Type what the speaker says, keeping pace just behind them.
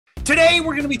Today,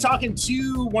 we're going to be talking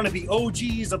to one of the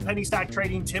OGs of penny stock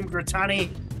trading, Tim Grittani.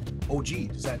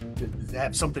 OG, does that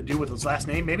have something to do with his last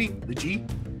name, maybe? The G?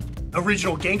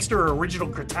 Original gangster or original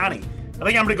Grittani? I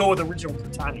think I'm going to go with original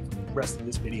Grittani for the rest of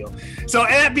this video. So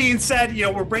that being said,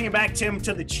 we're bringing back Tim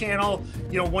to the channel.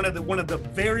 One of the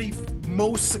very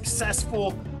most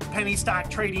successful penny stock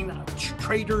trading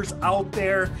traders out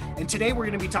there. And today we're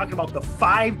going to be talking about the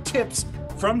 5 tips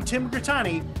from Tim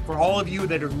Grittani for all of you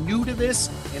that are new to this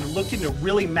and looking to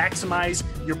really maximize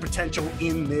your potential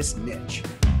in this niche.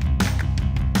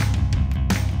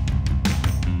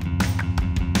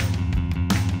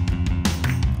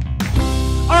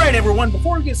 All right, everyone,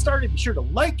 before we get started, be sure to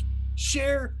like,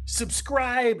 share,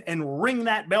 subscribe, and ring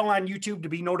that bell on YouTube to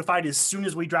be notified as soon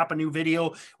as we drop a new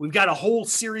video. We've got a whole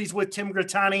series with Tim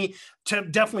Grittani. To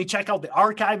definitely check out the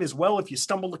archive as well if you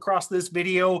stumbled across this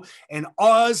video. And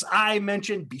as I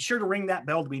mentioned, be sure to ring that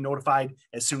bell to be notified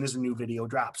as soon as a new video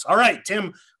drops. All right,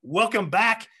 Tim, welcome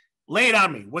back. Lay it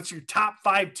on me. What's your top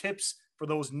 5 tips for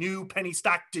those new penny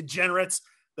stock degenerates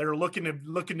that are looking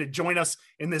to join us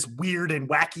in this weird and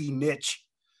wacky niche?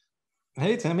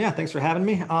 Hey, Tim. Yeah, thanks for having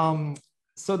me.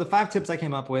 So the 5 tips I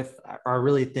came up with are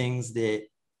really things that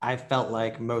I felt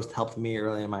like most helped me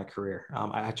early in my career.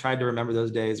 I tried to remember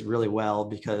those days really well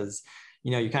because,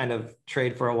 you kind of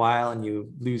trade for a while and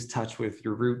you lose touch with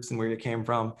your roots and where you came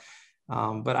from.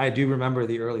 But I do remember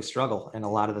the early struggle and a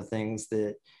lot of the things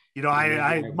that,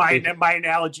 my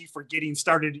analogy for getting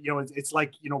started, it's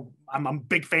like, I'm a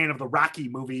big fan of the Rocky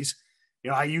movies.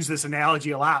 I use this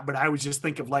analogy a lot, but I always just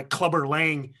think of like Clubber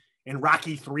Lang in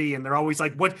Rocky 3, and they're always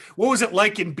like, what was it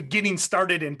like in getting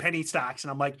started in penny stocks? And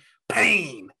I'm like,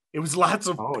 pain. It was lots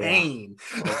of pain.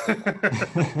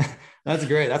 Yeah. That's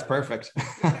great. That's perfect.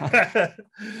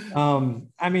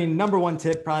 Number 1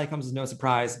 tip probably comes as no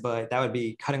surprise, but that would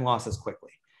be cutting losses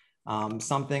quickly.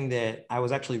 Something that I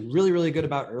was actually really, really good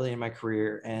about early in my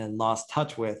career and lost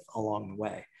touch with along the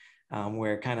way.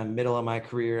 Where kind of middle of my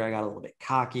career, I got a little bit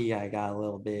cocky. I got a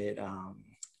little bit,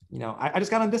 I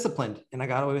just got undisciplined and I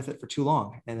got away with it for too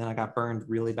long. And then I got burned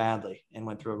really badly and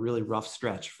went through a really rough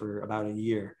stretch for about a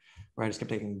year where I just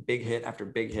kept taking big hit after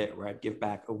big hit where I'd give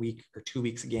back a week or 2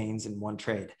 weeks of gains in one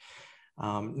trade.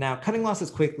 Now, cutting losses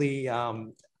quickly,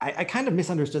 I kind of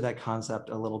misunderstood that concept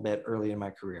a little bit early in my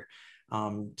career.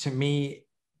 To me,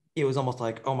 it was almost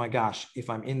like, oh my gosh, if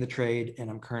I'm in the trade and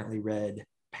I'm currently red,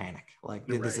 panic. Like,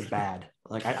 this is bad.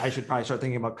 Like, I should probably start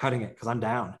thinking about cutting it because I'm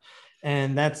down.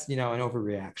 And that's, an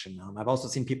overreaction. I've also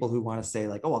seen people who want to say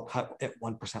like, oh, I'll cut at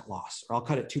 1% loss or I'll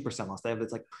cut at 2% loss. They have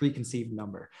this like preconceived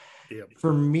number. Yep.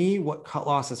 For me, what cut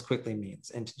losses quickly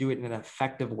means and to do it in an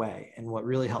effective way. And what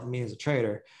really helped me as a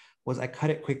trader was I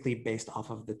cut it quickly based off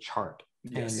of the chart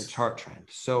and the chart trend.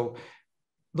 So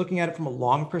looking at it from a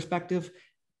long perspective,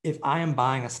 if I am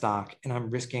buying a stock and I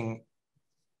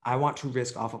want to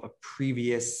risk off of a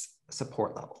previous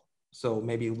support level. So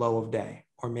maybe low of day,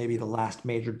 or maybe the last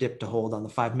major dip to hold on the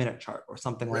 5-minute chart or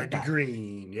something like that. Red to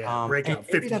green, breakout.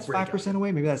 Maybe that's 5%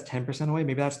 away, maybe that's 10% away,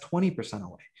 maybe that's 20%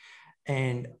 away.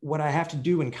 And what I have to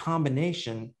do in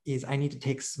combination is I need to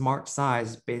take smart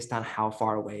size based on how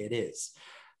far away it is.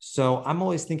 So I'm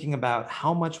always thinking about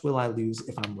how much will I lose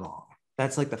if I'm wrong?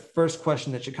 That's like the first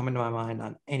question that should come into my mind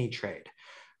on any trade.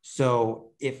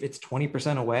 So if it's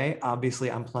 20% away,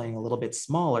 obviously I'm playing a little bit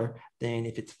smaller than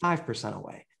if it's 5%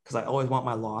 away. Because I always want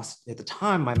my loss. At the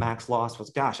time, my max loss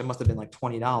was, it must have been like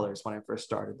 $20 when I first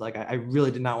started. Like I really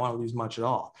did not want to lose much at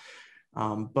all.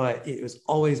 But it was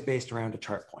always based around a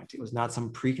chart point. It was not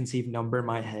some preconceived number in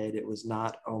my head. It was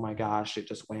not, oh my gosh, it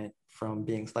just went from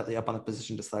being slightly up on the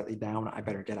position to slightly down. I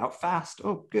better get out fast.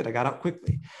 Oh, good. I got out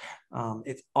quickly.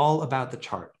 It's all about the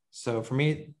chart. So for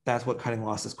me, that's what cutting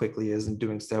losses quickly is and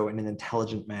doing so in an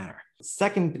intelligent manner.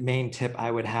 Second main tip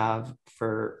I would have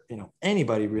for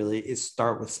anybody really is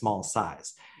start with small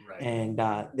size. Right. And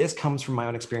this comes from my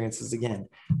own experiences. Again,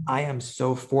 I am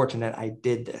so fortunate I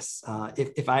did this.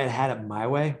 If I had it my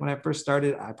way when I first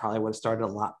started, I probably would have started a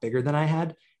lot bigger than I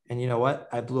had. And you know what?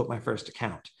 I blew up my first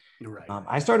account. Right.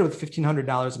 I started with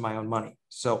 $1,500 of my own money.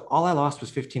 So all I lost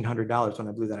was $1,500 when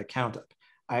I blew that account up.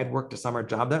 I had worked a summer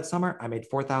job that summer. I made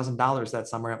 $4,000 that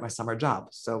summer at my summer job.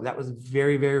 So that was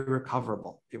very, very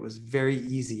recoverable. It was very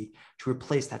easy to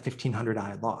replace that $1,500 I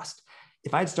had lost.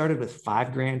 If I'd started with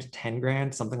 $5,000,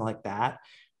 $10,000, something like that,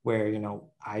 where,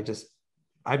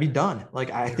 I'd be done.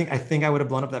 Like, I think I would have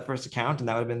blown up that first account and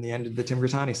that would have been the end of the Tim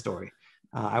Grittani story.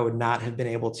 I would not have been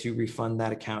able to refund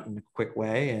that account in a quick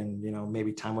way. And,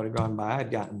 maybe time would have gone by.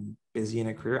 I'd gotten busy in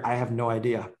a career. I have no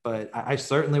idea, but I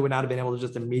certainly would not have been able to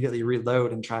just immediately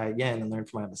reload and try again and learn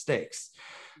from my mistakes.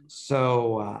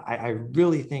 So I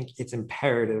really think it's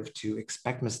imperative to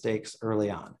expect mistakes early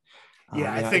on.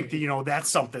 Yeah, I think that, that's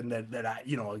something that I,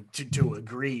 to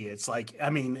agree. It's like, I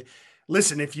mean,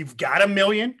 listen, if you've got a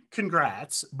million,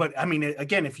 congrats. But I mean,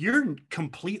 again, if you're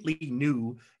completely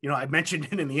new, I mentioned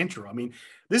it in the intro. I mean,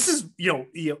 this is,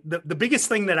 the biggest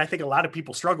thing that I think a lot of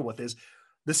people struggle with is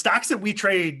the stocks that we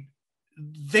trade,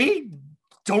 they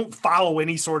don't follow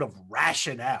any sort of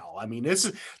rationale. I mean, this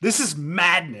is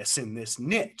madness in this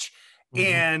niche. Mm-hmm.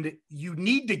 And you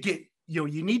need to get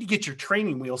your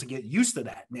training wheels and get used to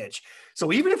that niche.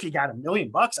 So even if you got $1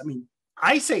 million, I mean,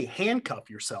 I say handcuff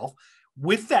yourself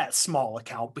with that small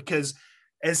account, because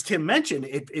as Tim mentioned,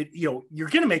 you're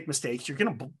going to make mistakes. You're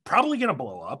probably going to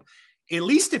blow up. At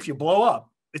least if you blow up,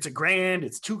 it's $1,000,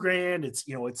 it's $2,000, it's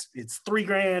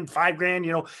 $3,000,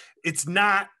 $5,000, it's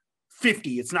not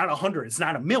 50, it's not 100, it's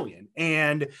not $1 million.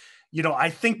 And, I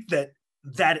think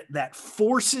that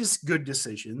forces good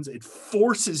decisions. It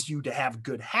forces you to have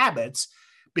good habits,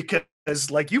 because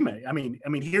like you may, I mean,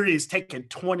 here he is taking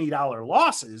 $20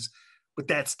 losses, but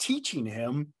that's teaching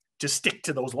him to stick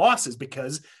to those losses,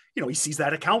 because, he sees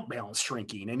that account balance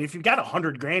shrinking. And if you've got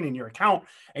 $100,000 in your account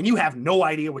and you have no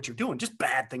idea what you're doing, just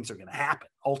bad things are going to happen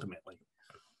ultimately.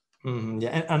 Mm-hmm.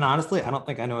 Yeah. And honestly, I don't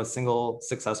think I know a single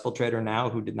successful trader now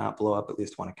who did not blow up at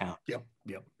least one account. Yep.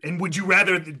 And would you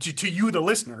rather, to you, the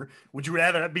listener, would you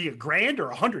rather be $1,000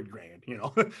 or $100,000?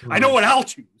 Mm-hmm. I know what I'll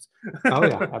choose. Oh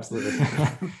yeah, absolutely.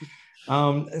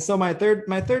 So my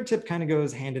third tip kind of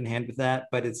goes hand in hand with that,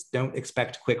 but it's don't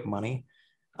expect quick money.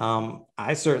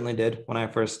 I certainly did when I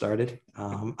first started.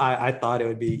 I thought it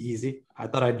would be easy. I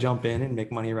thought I'd jump in and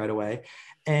make money right away.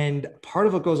 And part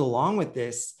of what goes along with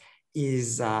this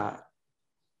is I'm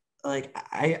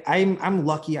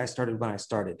lucky I started when I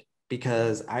started,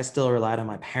 because I still relied on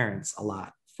my parents a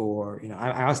lot for,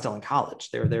 I was still in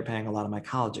college. They're paying a lot of my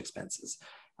college expenses.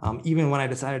 Even when I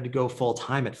decided to go full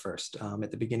time at first, at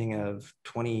the beginning of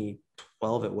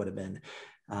 2012, it would have been,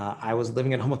 I was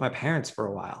living at home with my parents for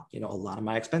a while. A lot of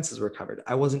my expenses were covered.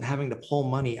 I wasn't having to pull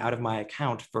money out of my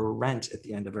account for rent at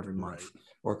the end of every month,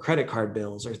 or credit card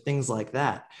bills or things like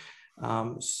that.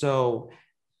 So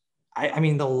I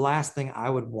mean, the last thing I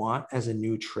would want as a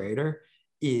new trader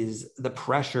is the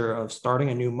pressure of starting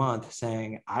a new month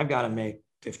saying, I've got to make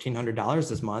 $1,500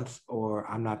 this month, or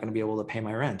I'm not going to be able to pay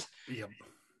my rent. Yep.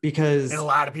 Because and a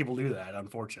lot of people do that,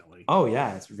 unfortunately. Oh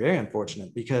yeah, it's very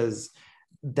unfortunate, because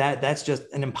that's just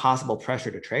an impossible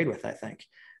pressure to trade with, I think.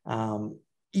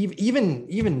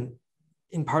 Even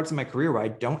in parts of my career where I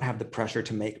don't have the pressure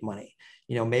to make money,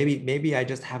 maybe I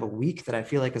just have a week that I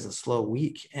feel like is a slow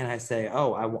week, and I say,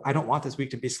 oh, I don't want this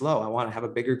week to be slow. I want to have a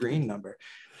bigger green number.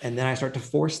 And then I start to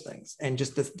force things. And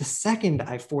just the second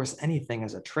I force anything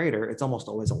as a trader, it's almost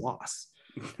always a loss.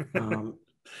 I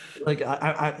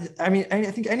mean,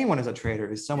 I think anyone as a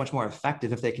trader is so much more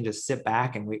effective if they can just sit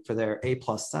back and wait for their A+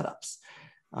 setups.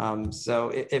 So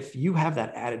if you have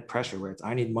that added pressure where it's,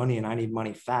 I need money and I need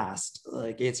money fast,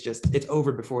 it's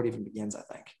over before it even begins, I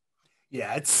think.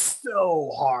 Yeah, it's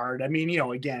so hard. I mean,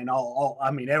 again,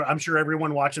 I'm sure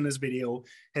everyone watching this video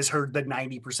has heard the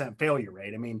 90% failure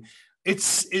rate. I mean,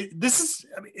 it's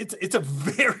a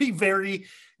very, very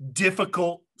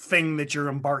difficult thing that you're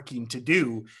embarking to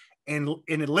do. And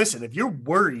listen, if you're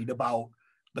worried about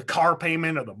the car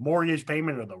payment or the mortgage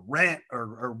payment or the rent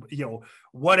or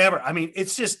whatever, I mean,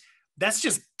 that's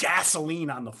just gasoline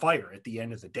on the fire at the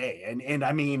end of the day. And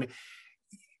I mean,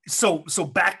 so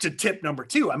back to tip number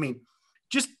 2, I mean,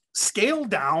 just scale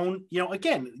down.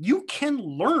 Again, you can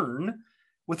learn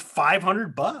with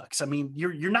 $500. I mean,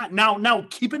 you're not now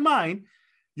keep in mind,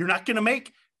 you're not going to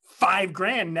make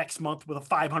 $5,000 next month with a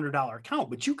 $500 account,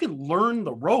 but you can learn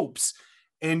the ropes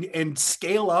and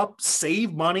scale up,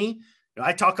 save money.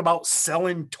 I talk about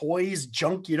selling toys,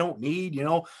 junk you don't need,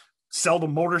 sell the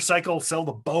motorcycle, sell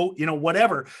the boat,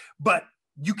 whatever, but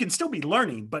you can still be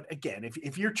learning. But again,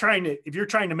 if you're trying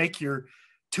to make your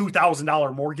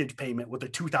 $2,000 mortgage payment with a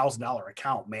 $2,000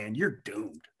 account, man, you're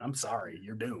doomed. I'm sorry,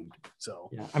 you're doomed. So,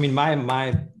 yeah, I mean,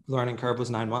 my learning curve was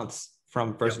 9 months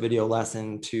from first video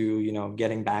lesson to,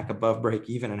 getting back above break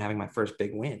even and having my first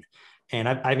big win. And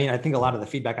I think a lot of the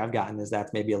feedback I've gotten is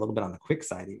that's maybe a little bit on the quick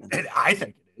side even. And I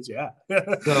think it is, yeah.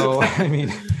 So, I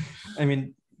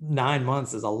mean, 9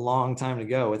 months is a long time to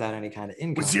go without any kind of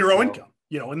income. With zero income,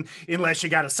 and unless you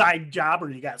got a side job or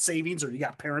you got savings or you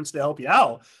got parents to help you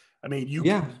out. I mean,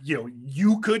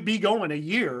 you could be going a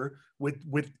year with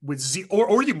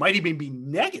or you might even be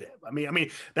negative. I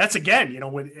mean, that's again,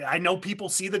 when I know people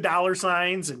see the dollar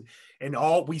signs and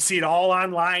all, we see it all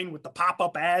online with the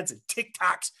pop-up ads and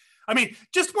TikToks. I mean,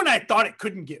 just when I thought it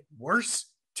couldn't get worse,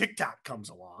 TikTok comes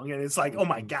along, and it's like, oh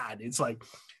my God, it's like,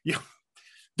 you know,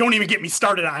 don't even get me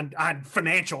started on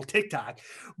financial TikTok.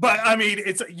 But I mean,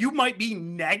 it's, you might be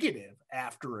negative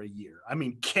after a year. I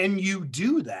mean, can you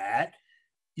do that?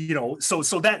 You know, so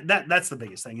that's the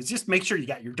biggest thing, is just make sure you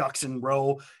got your ducks in a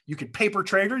row. You can paper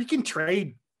trade, or you can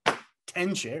trade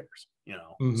 10 shares, you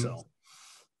know. So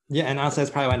yeah, and I'll say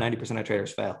it's probably why 90% of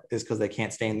traders fail, is because they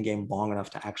can't stay in the game long enough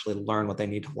to actually learn what they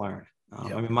need to learn.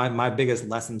 I mean, my biggest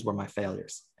lessons were my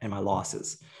failures and my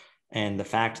losses. And the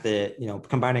fact that, you know,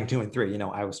 combining 2 and 3, you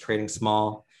know, I was trading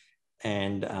small,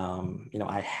 and, you know,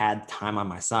 I had time on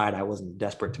my side. I wasn't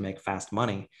desperate to make fast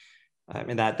money. I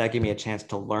mean, that gave me a chance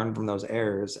to learn from those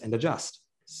errors and adjust.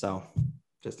 So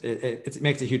just, it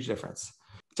makes a huge difference.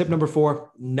 Tip number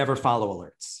 4, never follow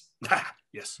alerts.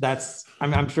 Yes. That's,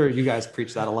 I'm sure you guys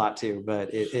preach that a lot too, but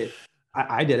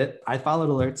I did it. I followed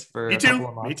alerts for a couple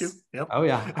of months. Me too. Yep. Oh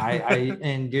yeah.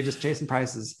 And you're just chasing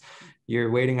prices.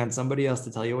 You're waiting on somebody else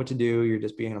to tell you what to do. You're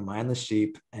just being a mindless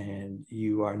sheep, and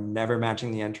you are never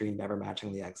matching the entry, never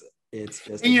matching the exit. It's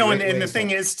just, and, you know, and the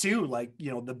thing is too, like,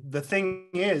 you know, the thing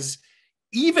is,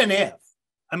 even if,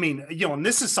 I mean, you know, and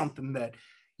this is something that,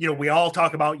 you know, we all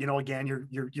talk about, you know, again, you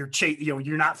know,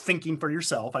 you're not thinking for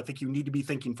yourself. I think you need to be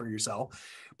thinking for yourself,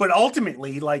 but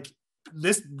ultimately, like,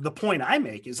 the point I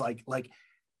make is like,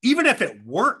 even if it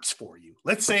works for you,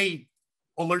 let's say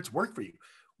alerts work for you.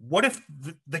 What if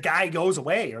the guy goes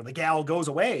away, or the gal goes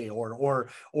away, or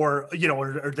you know,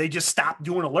 or they just stop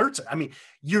doing alerts? I mean,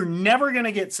 you're never going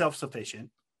to get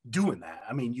self-sufficient doing that.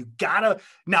 I mean, you gotta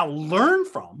now learn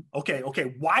from, okay,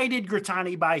 why did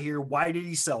Grittani buy here? Why did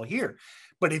he sell here?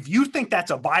 But if you think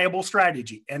that's a viable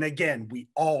strategy, and again, we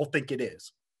all think it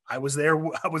is. I was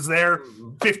there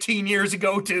 15 years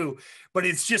ago too, but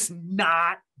it's just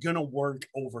not gonna work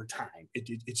over time. It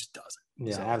just doesn't.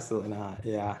 Yeah, so. Absolutely not.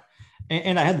 Yeah.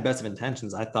 And I had the best of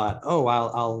intentions. I thought, oh,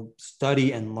 I'll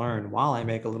study and learn while I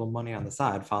make a little money on the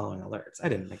side following alerts. I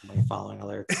didn't make money following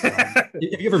alerts.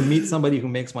 If you ever meet somebody who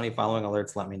makes money following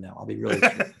alerts, let me know. I'll be really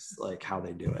curious, like, how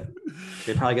they do it.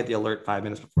 They probably get the alert 5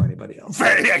 minutes before anybody else.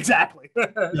 Exactly.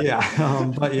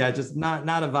 Yeah. But yeah, just not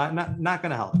going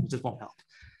to help. It just won't help.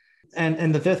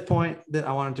 And the 5th point that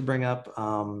I wanted to bring up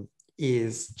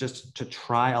is just to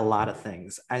try a lot of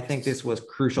things. I think this was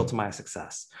crucial to my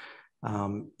success.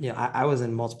 You know, I was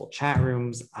in multiple chat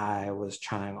rooms. I was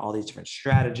trying all these different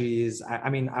strategies. I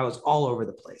mean, I was all over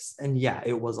the place. And yeah,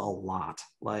 it was a lot.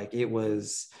 Like, it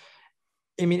was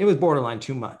borderline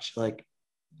too much. Like,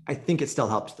 I think it still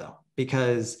helped though,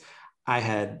 because I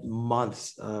had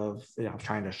months of, you know,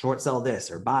 trying to short sell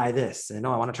this or buy this, and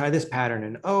I want to try this pattern,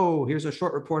 and here's a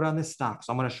short report on this stock,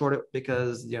 so I'm going to short it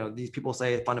because, you know, these people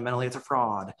say fundamentally it's a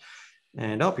fraud,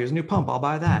 and here's a new pump, I'll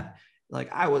buy that.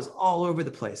 Like, I was all over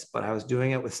the place, but I was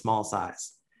doing it with small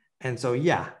size. And so,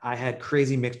 yeah, I had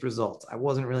crazy mixed results. I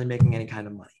wasn't really making any kind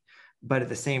of money, but at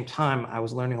the same time, I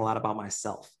was learning a lot about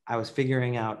myself. I was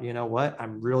figuring out, you know what,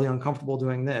 I'm really uncomfortable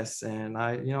doing this. And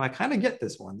I kind of get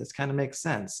this one. This kind of makes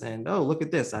sense. And, look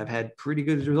at this. I've had pretty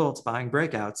good results buying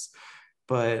breakouts,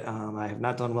 but I have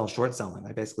not done well short selling.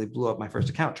 I basically blew up my first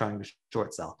account trying to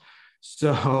short sell.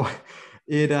 So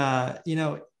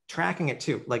tracking it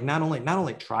too, like not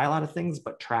only try a lot of things,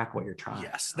 but track what you're trying.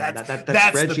 Yes, that's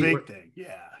the big thing.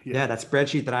 Yeah, that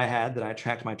spreadsheet that I had, that I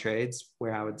tracked my trades,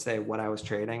 where I would say what I was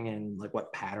trading and like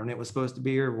what pattern it was supposed to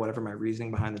be, or whatever my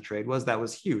reasoning behind the trade was. That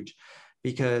was huge,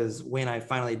 because when I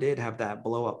finally did have that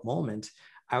blow up moment,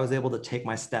 I was able to take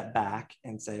my step back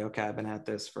and say, okay, I've been at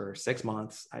this for 6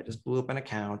 months. I just blew up an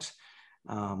account.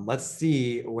 Let's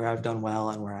see where I've done well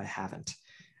and where I haven't.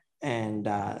 And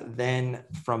then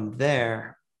from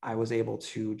there, I was able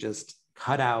to just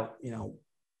cut out,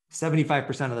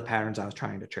 75% of the patterns I was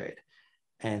trying to trade,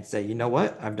 and say, you know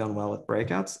what, I've done well with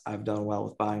breakouts. I've done well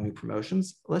with buying new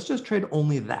promotions. Let's just trade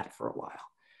only that for a while,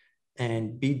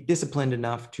 and be disciplined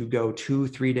enough to go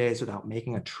 2-3 days without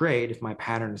making a trade if my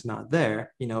pattern is not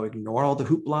there. Ignore all the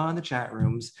hoopla in the chat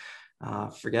rooms.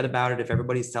 Forget about it. If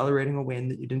everybody's celebrating a win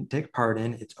that you didn't take part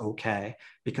in, it's okay,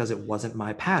 because it wasn't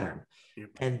my pattern.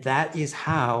 And that is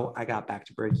how I got back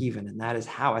to break even. And that is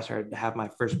how I started to have my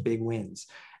first big wins.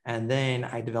 And then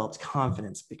I developed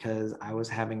confidence, because I was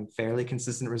having fairly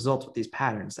consistent results with these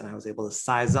patterns, and I was able to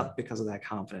size up because of that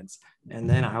confidence. And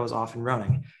then I was off and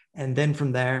running. And then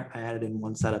from there, I added in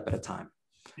one setup at a time.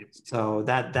 So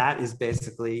that is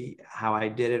basically how I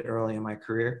did it early in my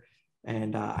career.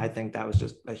 And I think that was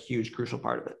just a huge, crucial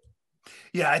part of it.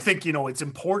 Yeah, I think, it's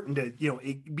important to,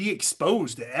 be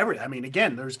exposed to everything. I mean,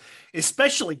 again, there's,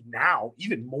 especially now,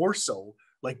 even more so,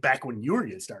 like back when you were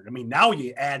getting started. I mean, now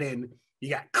you add in You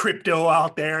got crypto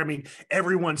out there. I mean,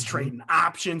 everyone's trading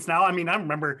options now. I mean, I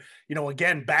remember, you know,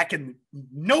 again, back in,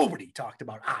 nobody talked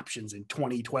about options in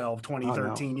 2012,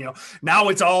 2013, you know, now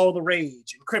it's all the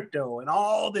rage and crypto and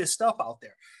all this stuff out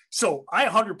there. So I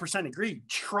 100% agree.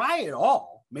 Try it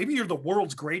all. Maybe you're the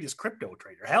world's greatest crypto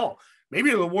trader. Hell,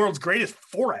 maybe you're the world's greatest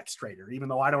Forex trader, even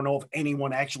though I don't know if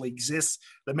anyone actually exists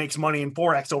that makes money in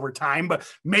Forex over time, but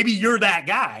maybe you're that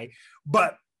guy.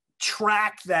 But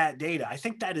track that data. I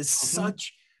think that is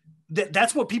such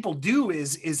that's what people do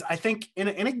is I think, and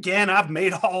again, I've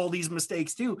made all these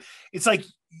mistakes too. It's like,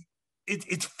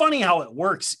 it's funny how it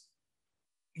works.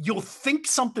 You'll think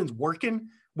something's working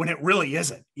when it really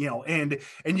isn't, you know, and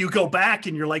you go back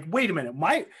and you're like, wait a minute,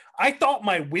 I thought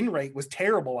my win rate was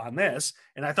terrible on this,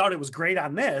 and I thought it was great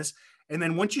on this. And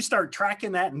then once you start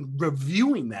tracking that and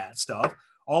reviewing that stuff,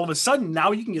 all of a sudden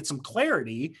now you can get some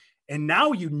clarity. And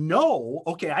now, you know,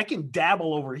 okay, I can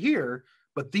dabble over here,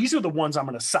 but these are the ones I'm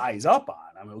going to size up on.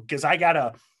 I mean, because I got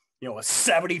a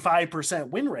 75%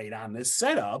 win rate on this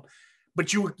setup,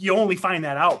 but you only find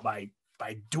that out by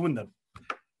doing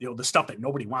the stuff that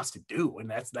nobody wants to do. And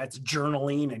that's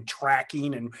journaling and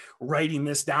tracking and writing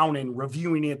this down and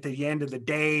reviewing it at the end of the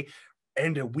day,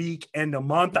 end of week, end of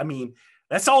month. I mean,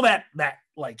 that's all that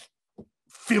like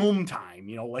film time,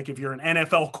 you know, like if you're an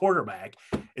NFL quarterback,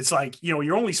 it's like, you know,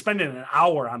 you're only spending an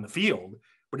hour on the field,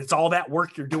 but it's all that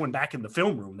work you're doing back in the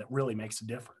film room that really makes a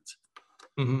difference.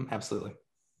 Absolutely.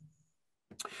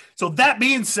 So that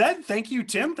being said, thank you,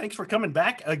 Tim. Thanks for coming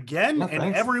back again. Yeah, and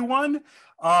thanks. everyone,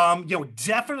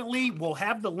 definitely we'll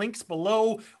have the links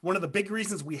below. One of the big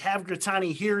reasons we have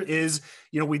Grittani here is,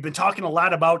 you know, we've been talking a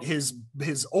lot about his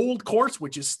old course,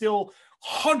 which is still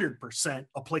 100%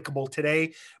 applicable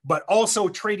today, but also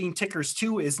Trading Tickers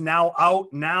 2 is now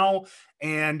out now,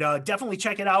 and definitely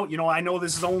check it out. You know, I know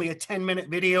this is only a 10-minute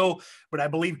video, but I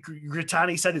believe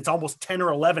Grittani said it's almost 10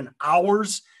 or 11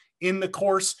 hours in the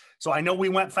course. So I know we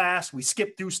went fast. We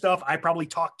skipped through stuff. I probably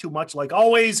talked too much like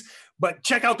always, but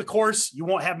check out the course. You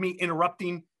won't have me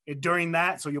interrupting during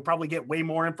that. So you'll probably get way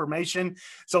more information.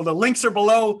 So the links are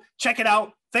below. Check it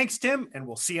out. Thanks, Tim. And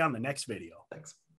we'll see you on the next video. Thanks.